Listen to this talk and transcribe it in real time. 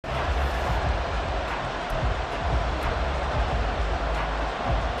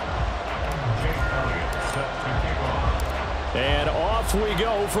Off we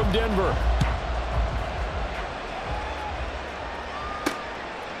go from Denver.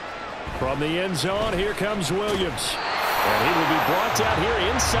 From the end zone, here comes Williams. And he will be brought down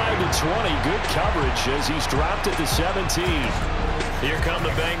here inside the 20. Good coverage as he's dropped at the 17. Here come the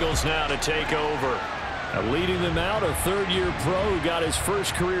Bengals now to take over. Leading them out, a third-year pro who got his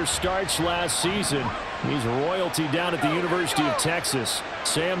first career starts last season. He's royalty down at the University of Texas,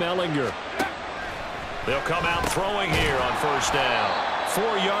 Sam Ehlinger. They'll come out throwing here on first down.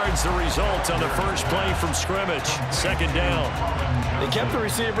 4 yards the result on the first play from scrimmage. Second down. They kept the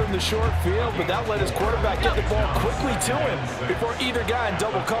receiver in the short field, but that let his quarterback get the ball quickly to him before either guy in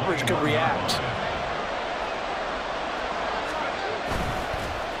double coverage could react.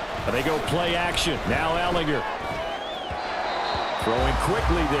 They go play action. Now Ehlinger. Throwing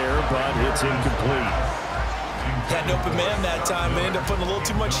quickly there, but it's incomplete. Had an open man that time. They ended up putting a little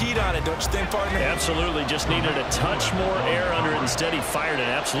too much heat on it, don't you think, partner? Absolutely. Just needed a touch more air under it. Instead, he fired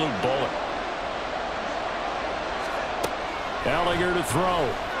an absolute bullet. Ehlinger to throw.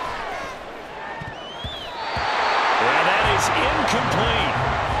 And that is incomplete.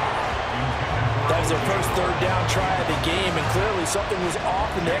 That was their first third down try of the game, and clearly something was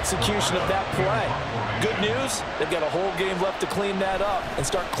off in the execution of that play. Good news, they've got a whole game left to clean that up and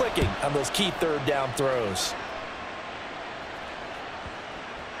start clicking on those key third down throws.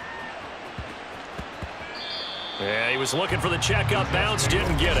 Yeah, he was looking for the checkup bounce,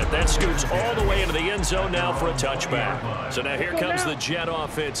 didn't get it. That scoots all the way into the end zone now for a touchback. So now here comes the Jet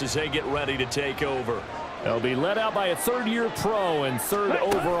offense as they get ready to take over. They'll be led out by a third-year pro and third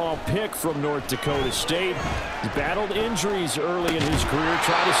overall pick from North Dakota State. He battled injuries early in his career,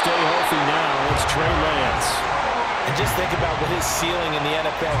 trying to stay healthy now. It's Trey Lance. And just think about what his ceiling in the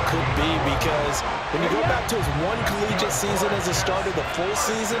NFL could be, because when you go back to his one collegiate season as a starter, the full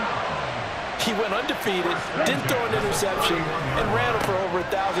season, he went undefeated, didn't throw an interception, and ran for over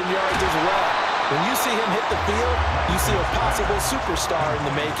 1,000 yards as well. When you see him hit the field, you see a possible superstar in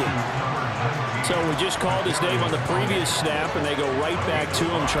the making. So we just called his name on the previous snap, and they go right back to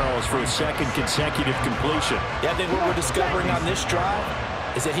him, Charles, for a second consecutive completion. Yeah, I think what we're discovering on this drive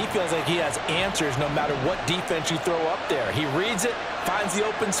is that he feels like he has answers no matter what defense you throw up there. He reads it, finds the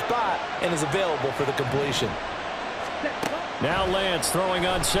open spot, and is available for the completion. Now Lance throwing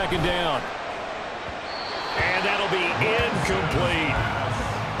on second down. And that'll be incomplete.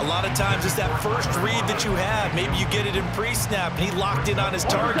 A lot of times it's that first read that you have. Maybe you get it in pre-snap, and he locked in on his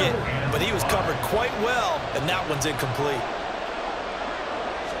target, but he was covered quite well, and that one's incomplete.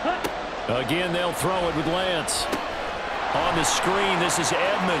 Again, they'll throw it with Lance. On the screen, this is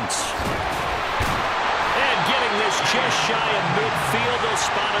Edmonds. And getting this just shy of midfield, they'll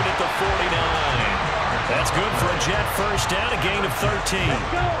spot it at the 49. That's good for a Jet first down, a gain of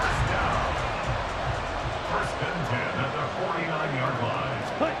 13.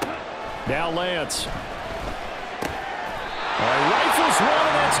 Now Lance. Rifles one,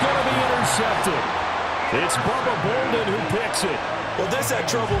 and that's going to be intercepted. It's Bubba Bolden who picks it. Well, this had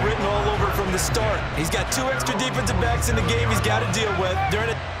trouble written all over from the start. He's got 2 extra defensive backs in the game he's got to deal with. During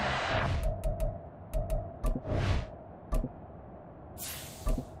it.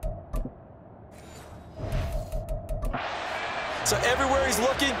 So everywhere he's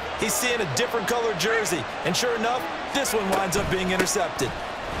looking, he's seeing a different colored jersey. And sure enough, this one winds up being intercepted.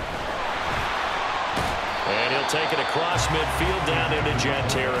 And he'll take it across midfield down into Jet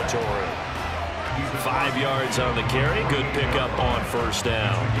territory. 5 yards on the carry. Good pickup on first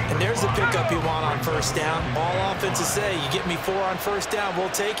down. And there's the pickup you want on first down. All offenses say, you get me 4 on first down, we'll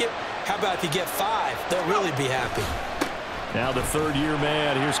take it. How about if you get 5? They'll really be happy. Now the third-year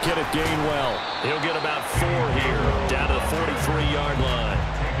man. Here's Kenneth Gainwell. He'll get about 4 here, down to the 43-yard line.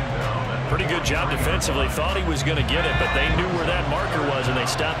 Pretty good job defensively. Thought he was going to get it, but they knew where that marker was, and they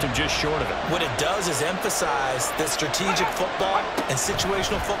stopped him just short of it. What it does is emphasize that strategic football and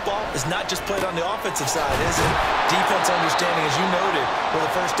situational football is not just played on the offensive side, is it? Defense understanding, as you noted, where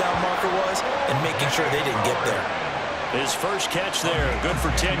the first down marker was and making sure they didn't get there. His first catch there, good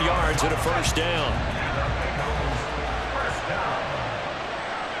for 10 yards and a first down.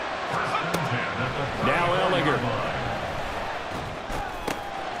 Now Ehlinger.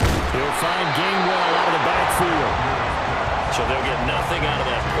 He'll find Gainwell out of the backfield. So they'll get nothing out of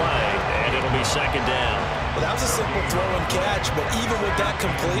that play, and it'll be second down. Well, that was a simple throw and catch, but even with that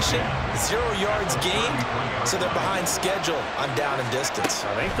completion, 0 yards gained, so they're behind schedule on down and distance.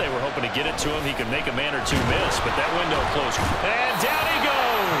 I think they were hoping to get it to him. He could make a man or 2 miss, but that window closed. And down he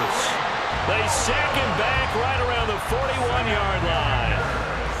goes. They sack him back right around the 41-yard line.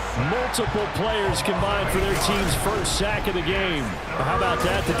 Multiple players combined for their team's first sack of the game. How about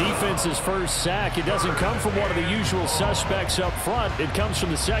that? The defense's first sack. It doesn't come from one of the usual suspects up front. It comes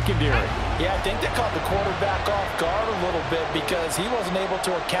from the secondary. Yeah, I think they caught the quarterback off guard a little bit because he wasn't able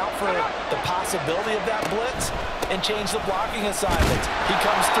to account for the possibility of that blitz and change the blocking assignments. He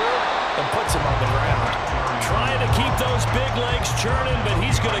comes through and puts him on the ground. Trying to keep those big legs churning, but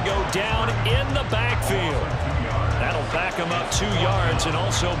he's going to go down in the backfield. That'll back him up 2 yards and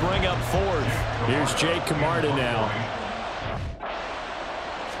also bring up 4th. Here's Jake Camarda now.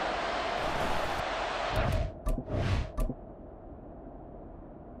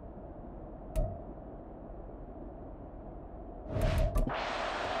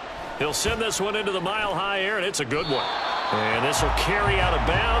 He'll send this one into the mile-high air, and it's a good one. And this will carry out of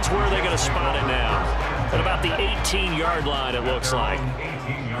bounds. Where are they going to spot it now? At about the 18-yard line, it looks like.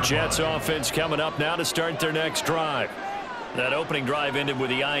 Jets offense coming up now to start their next drive. That opening drive ended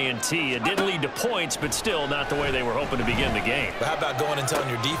with the INT. It didn't lead to points, but still not the way they were hoping to begin the game. But how about going and telling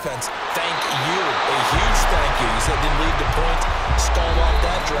your defense, thank you, a huge thank you. You said it didn't lead to points, stalled off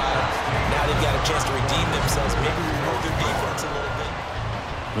that drive. Now they've got a chance to redeem themselves, maybe reward their defense a little bit.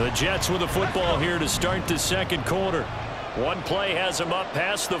 The Jets with the football here to start the second quarter. One play has them up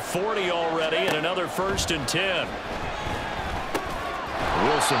past the 40 already, and another 1st and 10.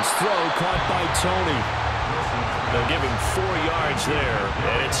 Wilson's throw caught by Tony. They'll give him 4 yards there,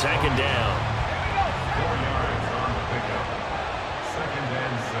 and it's 2nd down. 4 yards on the pickup. 2nd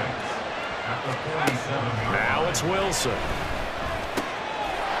and 6 at the 47. Now it's Wilson.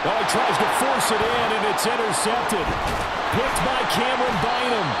 Oh, he tries to force it in, and it's intercepted. Picked by Cameron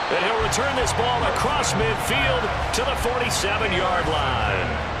Bynum. And he'll return this ball across midfield to the 47-yard line.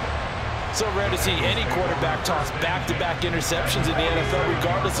 So rare to see any quarterback toss back-to-back interceptions in the NFL,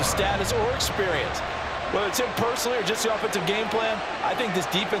 regardless of status or experience. Whether it's him personally or just the offensive game plan, I think this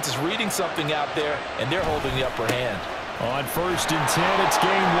defense is reading something out there, and they're holding the upper hand. On 1st and 10, it's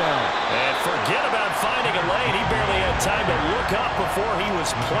Gainwell. And forget about finding a lane. He barely had time to look up before he was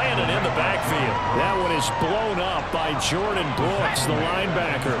planted in the backfield. That one is blown up by Jordan Brooks, the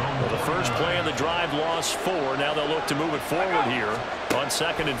linebacker. Well, the first play of the drive lost 4. Now they'll look to move it forward here on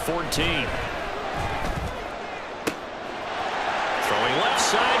 2nd and 14. Throwing left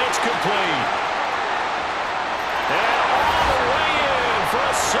side, it's complete. And all the way in for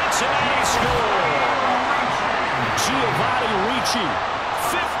a Cincinnati score. Giovanni Ricci,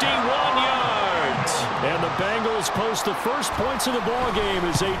 51 yards. And the Bengals post the first points of the ball game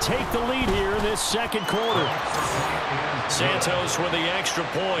as they take the lead here in this second quarter. Santos with the extra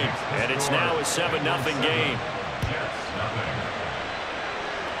point, and it's now a 7-0 game.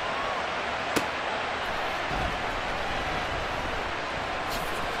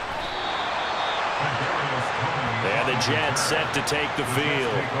 And the Jets set to take the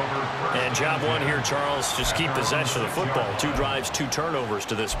field. And job one here, Charles, just keep possession of the football. 2 drives, 2 turnovers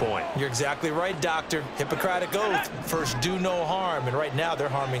to this point. You're exactly right, Doctor. Hippocratic oath. First, do no harm. And right now, they're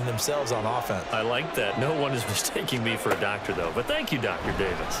harming themselves on offense. I like that. No one is mistaking me for a doctor, though. But thank you, Dr.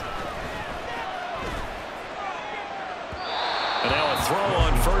 Davis. And now a throw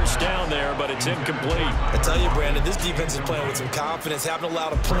on 1st down there, but it's incomplete. I tell you, Brandon, this defense is playing with some confidence. Haven't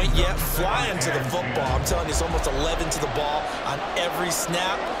allowed a point yet. Flying to the football. I'm telling you, it's almost 11 to the ball on every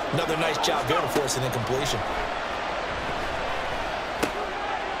snap. Another nice job there to force an incompletion.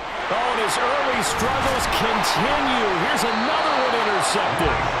 Oh, and his early struggles continue. Here's another one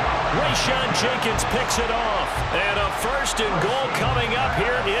intercepted. Rayshawn Jenkins picks it off. And a 1st and goal coming up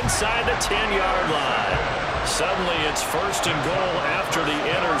here inside the 10-yard line. Suddenly it's 1st and goal after the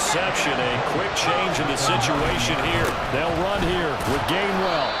interception. A quick change in the situation here. They'll run here with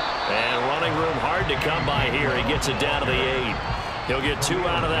Gainwell. And running room hard to come by here. He gets it down to the 8. He'll get 2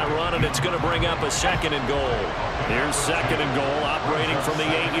 out of that run, and it's going to bring up a 2nd and goal. Here's 2nd and goal, operating from the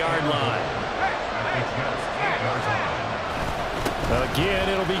 8-yard line. Again,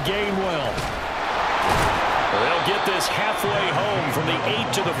 it'll be Gainwell. They'll get this halfway home from the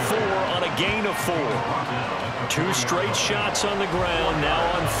 8 to the 4 on a gain of 4. 2 straight shots on the ground. Now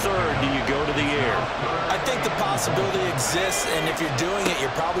on 3rd, do you go to the air? I think the possibility exists, and if you're doing it,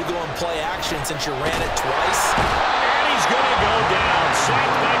 you're probably going play action since you ran it twice. And he's going to go down.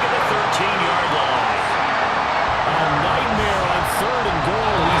 Sacked back at the 13-yard line. A nightmare on 3rd and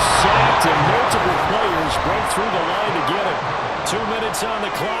goal. He's sacked, and multiple players break through the line to get it. 2 minutes on the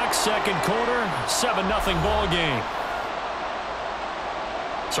clock, second quarter, 7-0 ball game.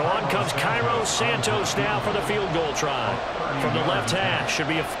 So on comes Cairo Santos now for the field goal try. From the left hash, should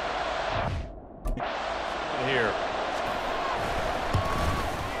be a... Here.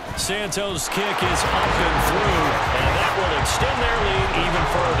 Santos' kick is up and through, and that will extend their lead even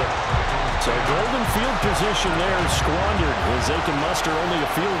further. field position there squandered as they can muster only a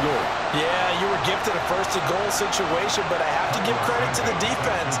field goal. Yeah, you were gifted a first-and-goal situation, but I have to give credit to the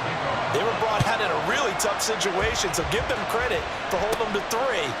defense. They were brought out in a really tough situation, so give them credit for holding them to 3.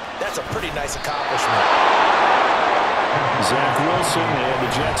 That's a pretty nice accomplishment. Zach Wilson and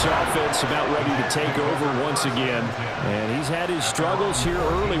the Jets offense about ready to take over once again. And he's had his struggles here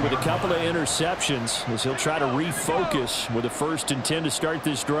early with a couple of interceptions as he'll try to refocus with a 1st and 10 to start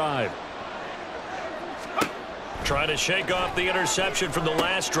this drive. Trying to shake off the interception from the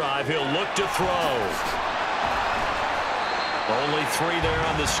last drive. He'll look to throw. Only 3 there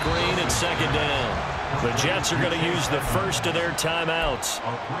on the screen at 2nd down. The Jets are going to use the first of their timeouts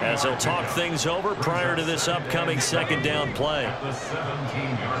as they'll talk things over prior to this upcoming 2nd down play.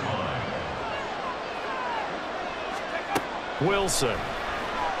 Wilson.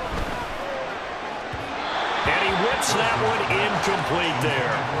 And he whips that one incomplete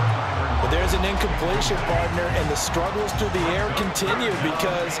there. But there's an incompletion, partner, and the struggles through the air continue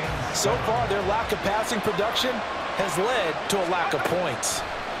because so far their lack of passing production has led to a lack of points.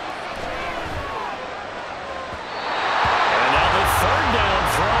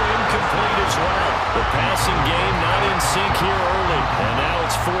 Incomplete as well. The passing game not in sync here early. And now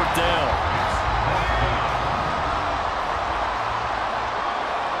it's 4th down.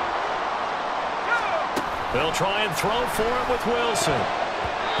 They'll try and throw for it with Wilson.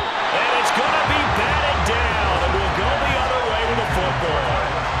 And it's going to be batted down. And will go the other way with the football.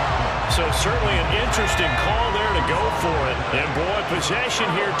 So certainly an interesting call there to go for it. And boy,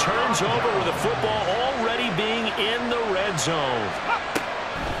 possession here turns over with the football already being in the red zone.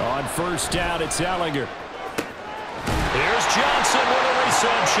 On 1st down, it's Ehlinger. Here's Johnson with a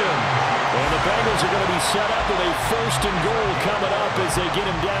reception. And the Bengals are going to be set up with a 1st and goal coming up as they get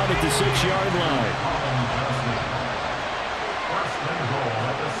him down at the 6-yard line.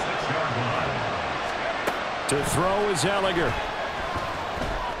 To throw is Ehlinger.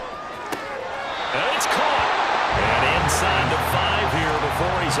 And it's caught. And inside the 5 here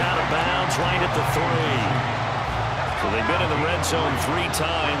before he's out of bounds right at the 3. So they've been in the red zone 3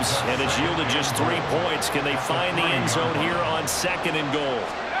 times, and it's yielded just 3 points. Can they find the end zone here on 2nd and goal?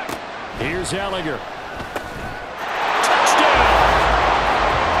 Here's Ehlinger. Touchdown!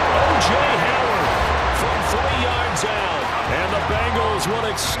 O.J. Howard from 3 yards out. And the Bengals will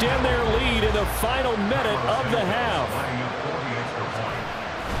extend their lead in the final minute of the half.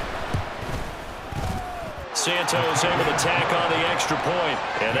 Santos able to tack on the extra point,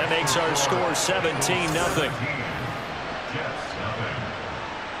 and that makes our score 17-0.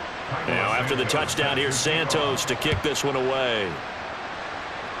 Now, after the touchdown, here's Santos to kick this one away.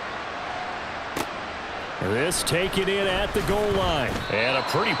 This taken in at the goal line. And a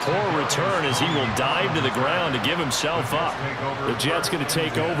pretty poor return as he will dive to the ground to give himself up. The Jets going to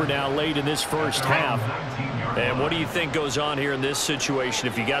take over now late in this 1st half. And what do you think goes on here in this situation?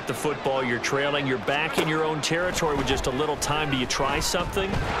 If you got the football, you're trailing, you're back in your own territory with just a little time. Do you try something?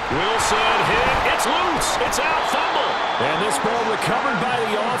 Wilson hit. It's loose. It's out. Fumble. And this ball recovered by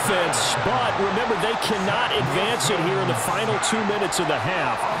the offense. But remember, they cannot advance it here in the final 2 minutes of the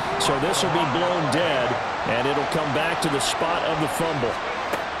half. So this will be blown dead. And it'll come back to the spot of the fumble.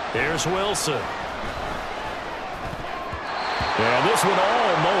 Here's Wilson. And this one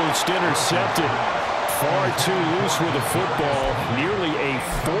almost intercepted. Far too loose with the football. Nearly a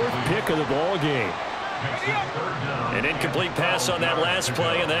 4th pick of the ball game. An incomplete pass on that last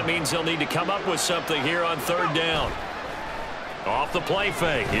play, and that means they'll need to come up with something here on 3rd down. Off the play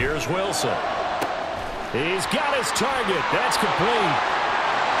fake. Here's Wilson. He's got his target. That's complete.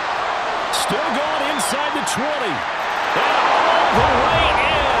 Still going inside the 20. And all the way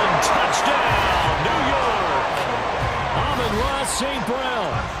in. Touchdown, New York. Amon-Ra St.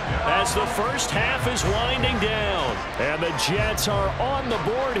 Brown. As the 1st half is winding down. And the Jets are on the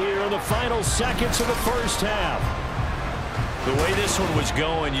board here in the final seconds of the 1st half. The way this one was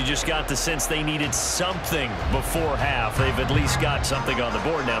going, you just got the sense they needed something before half. They've at least got something on the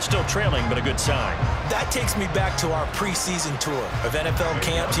board now. Still trailing, but a good sign. That takes me back to our preseason tour of NFL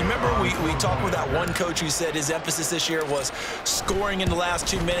camps. You remember we talked with that one coach who said his emphasis this year was scoring in the last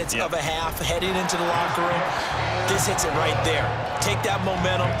 2 minutes of a half, heading into the locker room. This hits it right there. Take that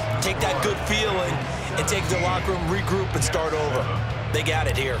momentum, take that good feeling, and take the locker room, regroup, and start over. They got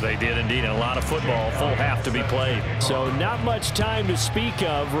it here. They did indeed, and a lot of football, full half to be played. So not much time to speak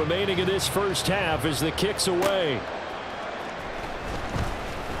of remaining in this 1st half as the kick's away.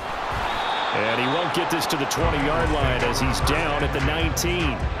 And he won't get this to the 20-yard line as he's down at the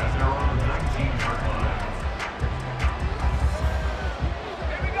 19.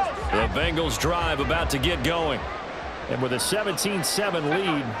 The Bengals drive about to get going. And with a 17-7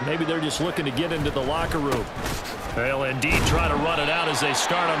 lead, maybe they're just looking to get into the locker room. They'll indeed try to run it out as they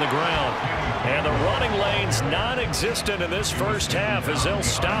start on the ground. And the running lane's non-existent in this first half as they'll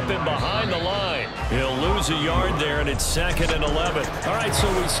stop him behind the line. He'll lose a yard there, and it's 2nd and 11. All right, so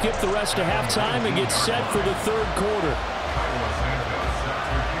we skip the rest of halftime and get set for the third quarter.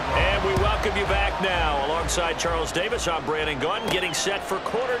 And we welcome you back now. Alongside Charles Davis, I'm Brandon Gunn, getting set for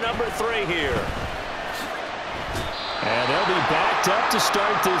quarter number 3 here. And they'll be backed up to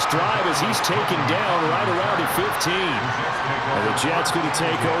start this drive as he's taken down right around the 15. And the Jets going to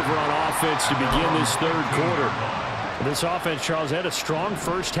take over on offense to begin this third quarter. This offense, Charles, had a strong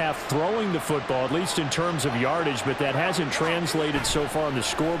first half throwing the football, at least in terms of yardage, but that hasn't translated so far on the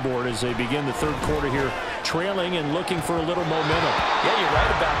scoreboard as they begin the third quarter here, trailing and looking for a little momentum. Yeah, you're right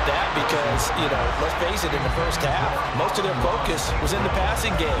about that because, let's face it, in the first half, most of their focus was in the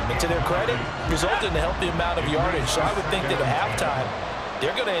passing game. And to their credit, resulted in a healthy amount of yardage. So I would think that at halftime,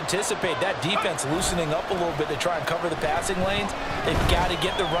 they're going to anticipate that defense loosening up a little bit to try and cover the passing lanes. They've got to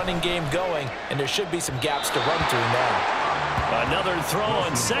get the running game going, and there should be some gaps to run through now. Another throw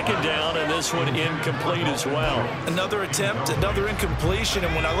on 2nd down, and this one incomplete as well. Another attempt, another incompletion,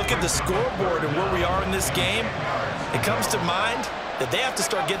 and when I look at the scoreboard and where we are in this game, it comes to mind that they have to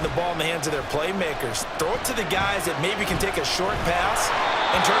start getting the ball in the hands of their playmakers. Throw it to the guys that maybe can take a short pass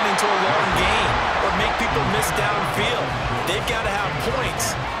and turn it into a long gain or make people miss downfield. They've got to have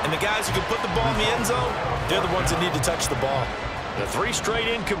points, and the guys who can put the ball in the end zone, they're the ones that need to touch the ball. The 3 straight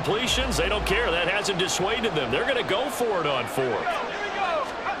incompletions, they don't care. That hasn't dissuaded them. They're going to go for it on 4th.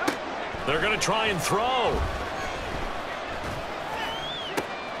 They're going to try and throw.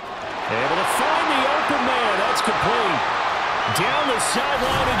 Able to find the open man. That's complete. Down the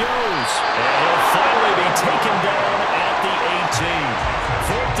sideline he goes. And he'll finally be taken down at the 18.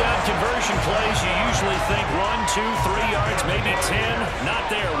 4th down conversion plays, you usually think 1, 2, 3 yards, maybe 10. Not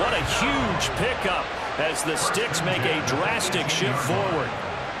there. What a huge pickup as the Sticks make a drastic shift forward.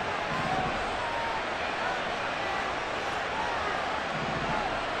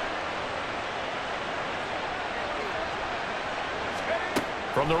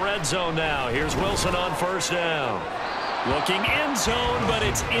 From the red zone now, here's Wilson on 1st down. Looking end zone, but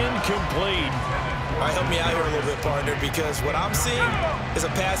it's incomplete. All right, help me out here a little bit, partner, because what I'm seeing is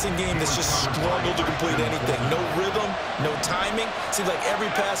a passing game that's just struggled to complete anything. No rhythm, no timing. Seems like every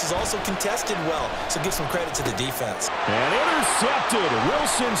pass is also contested well, so give some credit to the defense. And intercepted.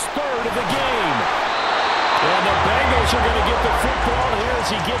 Wilson's 3rd of the game. And the Bengals are going to get the football here as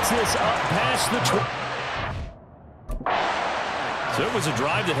he gets this up past the 20. So it was a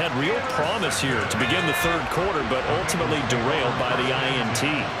drive that had real promise here to begin the third quarter, but ultimately derailed by the INT.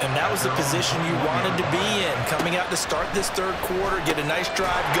 And that was the position you wanted to be in, coming out to start this third quarter, get a nice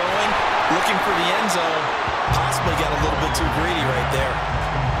drive going, looking for the end zone, possibly got a little bit too greedy right there.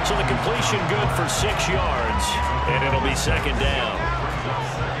 So the completion good for 6 yards, and it'll be 2nd down.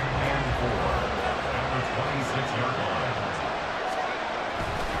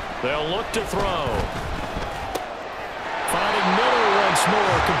 They'll look to throw. Finding Miller once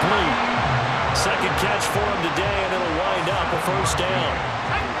more, complete. 2nd catch for him today, and it'll wind up a 1st down.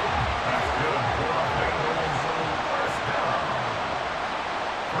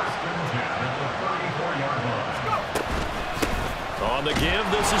 On the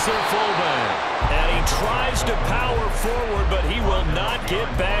give, this is their fullback. And he tries to power forward, but he will not get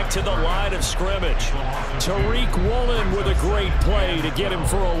back to the line of scrimmage. Tariq Woolen with a great play to get him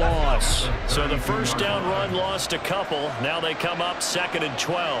for a loss. So the 1st down run lost a couple. Now they come up 2nd and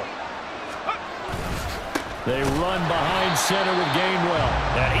 12. They run behind center with Gainwell.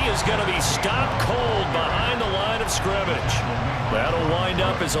 And he is going to be stopped cold behind the line of scrimmage. That'll wind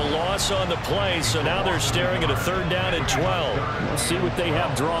up as a loss on the play, so now they're staring at a 3rd down and 12. Let's see what they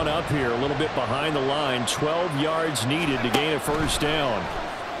have drawn up here. A little bit behind the line. 12 yards needed to gain a 1st down.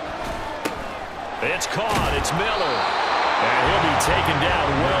 It's caught. It's Miller. And he'll be taken down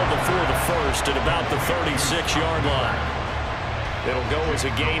well before the 1st at about the 36-yard line. It'll go as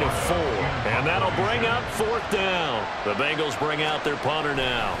a gain of 4. And that'll bring up 4th down. The Bengals bring out their punter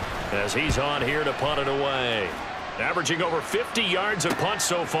now as he's on here to punt it away. Averaging over 50 yards of punt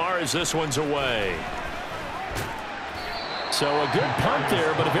so far as this one's away. So a good punt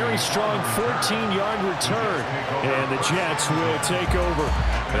there, but a very strong 14-yard return. And the Jets will take over.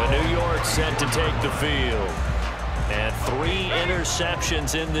 The New York set to take the field. And 3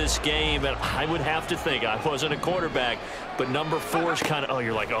 interceptions in this game. And I would have to think, I wasn't a quarterback, but number 4 is kind of, oh,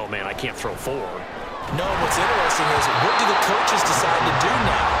 you're like, oh, man, I can't throw 4. No, what's interesting is what do the coaches decide to do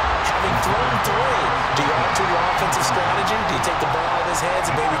now? Having thrown 3, do you alter your offensive strategy? Do you take the ball out of his hands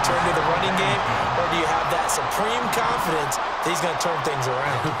and maybe turn to the running game? Or do you have that supreme confidence that he's going to turn things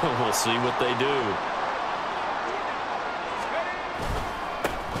around? We'll see what they do.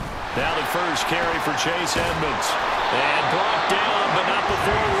 Now the first carry for Chase Edmonds. And brought down, but not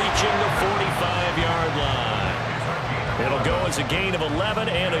before reaching the 45-yard line. It'll go as a gain of 11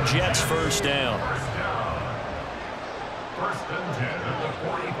 and a Jets first down. First and 10 at the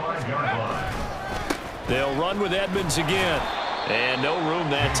 45-yard line. They'll run with Edmonds again. And no room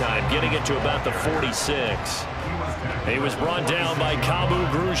that time, getting it to about the 46. He was brought down by Kamu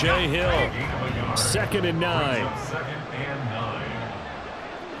Grugier-Hill. 2nd and 9. Second and 9.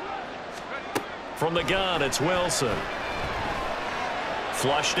 From the gun, it's Wilson.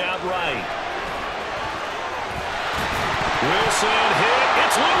 Flushed out right. Wilson hit.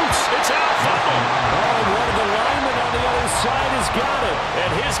 It's loose. It's out. Fumble. Oh, one of the linemen on the other side has got it. And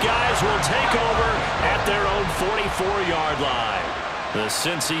his guys will take over at their own 44-yard line. The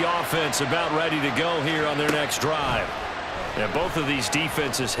Cincy offense about ready to go here on their next drive. And both of these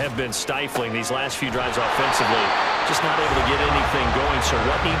defenses have been stifling these last few drives offensively. Just not able to get anything going, so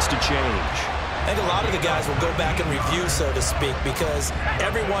what needs to change? I think a lot of the guys will go back and review, so to speak, because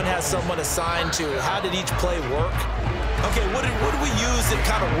everyone has someone assigned to how did each play work. Okay, what did we use that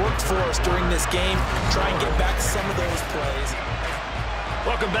kind of worked for us during this game? Try and get back to some of those plays.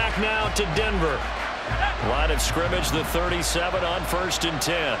 Welcome back now to Denver. Line of scrimmage, the 37 on 1st and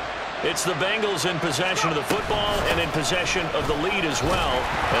 10. It's the Bengals in possession of the football and in possession of the lead as well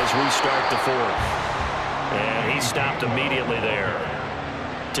as we start the 4th. And he stopped immediately there.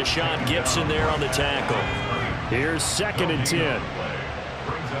 Tashawn Gibson there on the tackle. Here's 2nd and 10.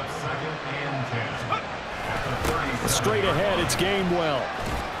 Brings up 2nd and 10. Straight ahead, it's Gainwell.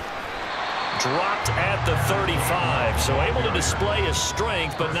 Dropped at the 35, so able to display his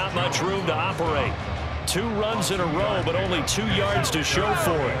strength, but not much room to operate. 2 runs in a row, but only 2 yards to show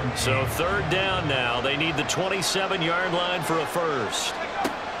for it. So 3rd down now. They need the 27-yard line for a first.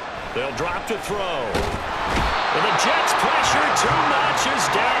 They'll drop to throw. And the Jets pressure too much as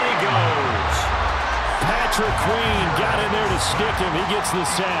down he goes. Patrick Queen got in there to stick him. He gets the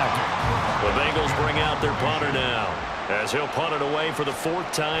sack. The Bengals bring out their punter now as he'll punt it away for the 4th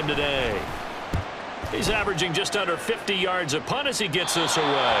time today. He's averaging just under 50 yards a punt as he gets this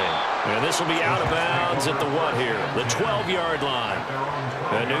away. And this will be out of bounds at the what here? The 12-yard line.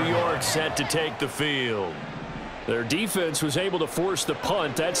 And New York set to take the field. Their defense was able to force the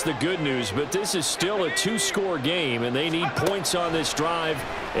punt. That's the good news. But this is still a 2-score game, and they need points on this drive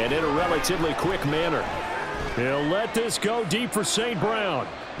and in a relatively quick manner. He'll let this go deep for St. Brown.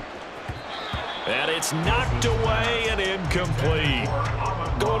 And it's knocked away and incomplete.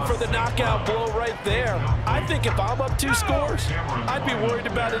 Going for the knockout blow right there. I think if I'm up 2 scores, I'd be worried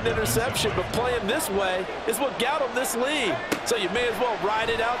about an interception. But playing this way is what got him this lead. So you may as well ride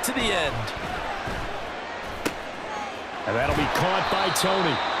it out to the end. And that'll be caught by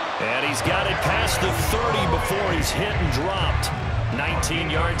Tony. And he's got it past the 30 before he's hit and dropped. 19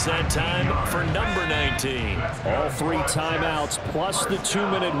 yards that time for number 19. All 3 timeouts plus the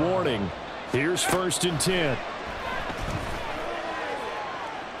 2-minute warning. Here's 1st and 10.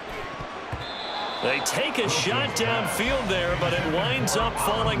 They take a shot downfield there, but it winds up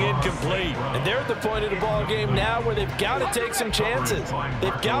falling incomplete. And they're at the point of the ball game now where they've got to take some chances.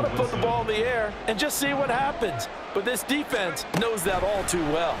 They've got to put the ball in the air and just see what happens. But this defense knows that all too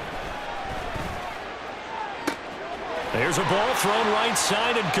well. There's a ball thrown right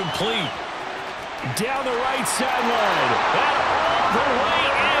side and complete. Down the right sideline. And all the way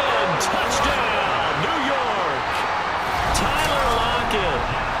in. Touchdown, New York. Tyler Lockett,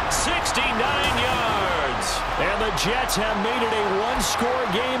 69 yards. And the Jets have made it a 1-score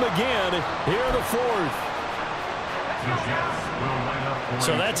game again here in the 4th.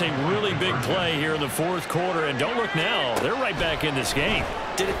 So that's a really big play here in the 4th quarter. And don't look now. They're right back in this game.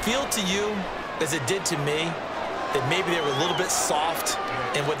 Did it feel to you, as it did to me, that maybe they were a little bit soft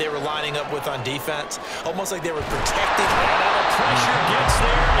in what they were lining up with on defense? Almost like they were protecting. And now the pressure gets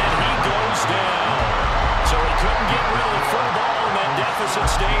there, and he goes down. So he couldn't get rid of the full ball, and that deficit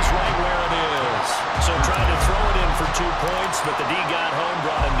stays right where it is. So tried to throw it in for 2 points, but the D got home,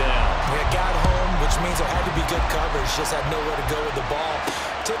 brought him down. Yeah, got home, which means there had to be good coverage. Just had nowhere to go with the ball.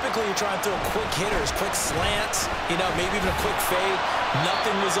 Typically, you're trying to throw quick hitters, quick slants, maybe even a quick fade.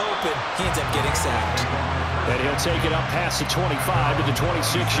 Nothing was open. He ends up getting sacked. And he'll take it up past the 25 to the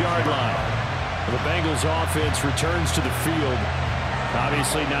 26-yard line. The Bengals offense returns to the field.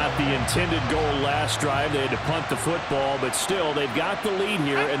 Obviously not the intended goal last drive. They had to punt the football, but still, they've got the lead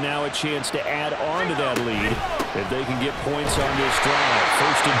here, and now a chance to add on to that lead if they can get points on this drive.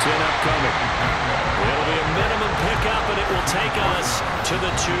 1st and 10 upcoming. It'll be a minimum pickup, and it will take us to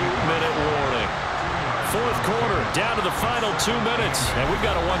the 2-minute warning. 4th quarter, down to the final 2 minutes, and we've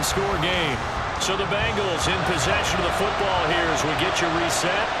got a one-score game. So the Bengals in possession of the football here as we get you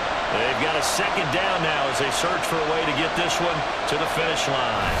reset. They've got a 2nd down now as they search for a way to get this one to the finish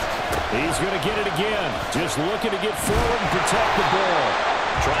line. He's going to get it again. Just looking to get forward and protect the ball.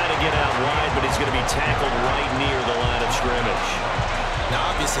 Trying to get out wide, but he's going to be tackled right near the line of scrimmage.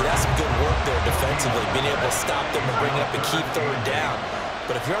 Now, obviously, that's some good work there defensively, being able to stop them and bring up a key 3rd down.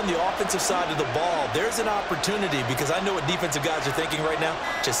 But if you're on the offensive side of the ball, there's an opportunity because I know what defensive guys are thinking right now.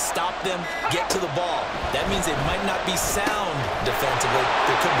 Just stop them, get to the ball. That means they might not be sound defensively.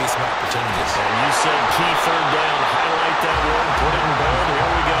 There could be some opportunities. And you said key 3rd down. Highlight that word. Put it in bold.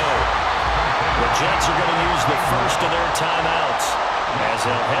 Here we go. The Jets are going to use the first of their timeouts as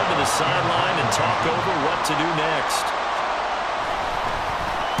they'll head to the sideline and talk over what to do next.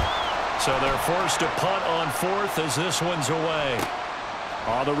 So they're forced to punt on 4th as this one's away.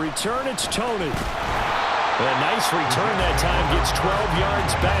 On the return, it's Tony. A nice return that time, gets 12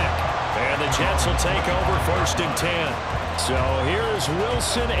 yards back. And the Jets will take over 1st and 10. So here's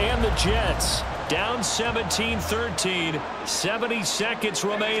Wilson and the Jets. Down 17-13, 70 seconds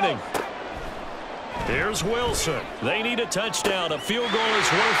remaining. Here's Wilson. They need a touchdown. A field goal is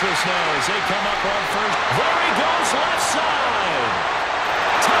worthless now as they come up on 1st. There he goes, left side.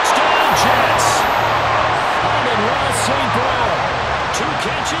 Touchdown, Jets. Amon-Ra St. Brown. 2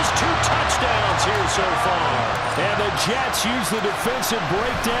 catches, 2 touchdowns here so far. And the Jets use the defensive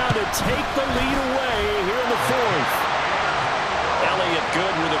breakdown to take the lead away here in the 4th. Elliott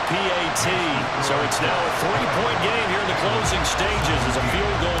good with a PAT. So it's now a 3-point game here in the closing stages as a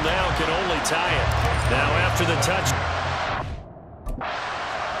field goal now can only tie it. Now after the touch,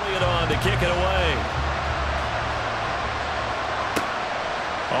 Elliott on to kick it away.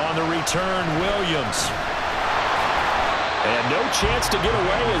 On the return, Williams. And no chance to get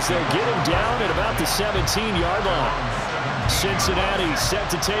away as they'll get him down at about the 17-yard line. Cincinnati set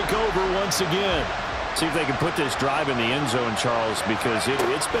to take over once again. See if they can put this drive in the end zone, Charles, because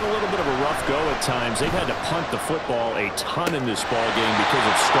it's been a little bit of a rough go at times. They've had to punt the football a ton in this ball game because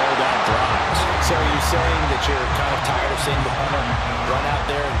of stalled-out drives. So are you saying that you're kind of tired of seeing the punter run out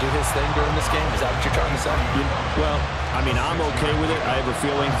there and do his thing during this game? Is that what you're trying to say? Well, I mean, I'm okay with it. I have a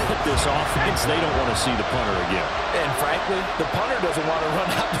feeling that this offense, they don't want to see the punter again. And frankly, the punter doesn't want to run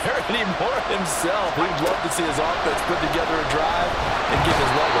out there anymore himself. He'd love to see his offense put together a drive and give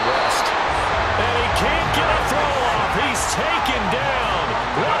his leg a rest. And he can't get a throw off. He's taken down.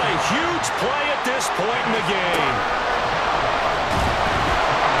 What a huge play at this point in the game.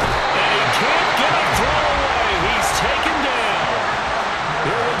 And he can't get a throw away. He's taken down.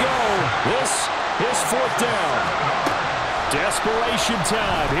 Here we go. This is 4th down. Desperation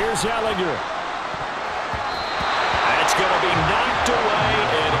time. Here's Ellinger. That's going to be knocked away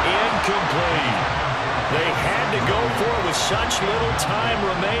and incomplete. They had to go for it with such little time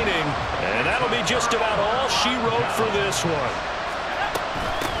remaining, and that'll be just about all she wrote for this one.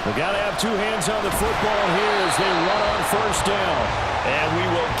 We've got to have 2 hands on the football here as they run on 1st down. And we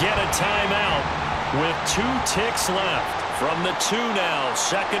will get a timeout with 2 ticks left. From the 2 now,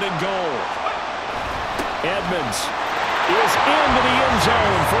 2nd and goal. Edmonds is into the end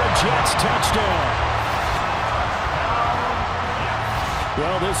zone for a Jets touchdown.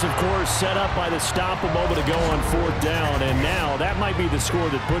 Well, this, of course, set up by the stop a moment ago on 4th down, and now that might be the score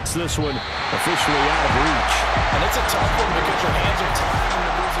that puts this one officially out of reach. And it's a tough one because your hands are tied when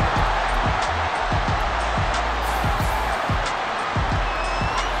you're losing.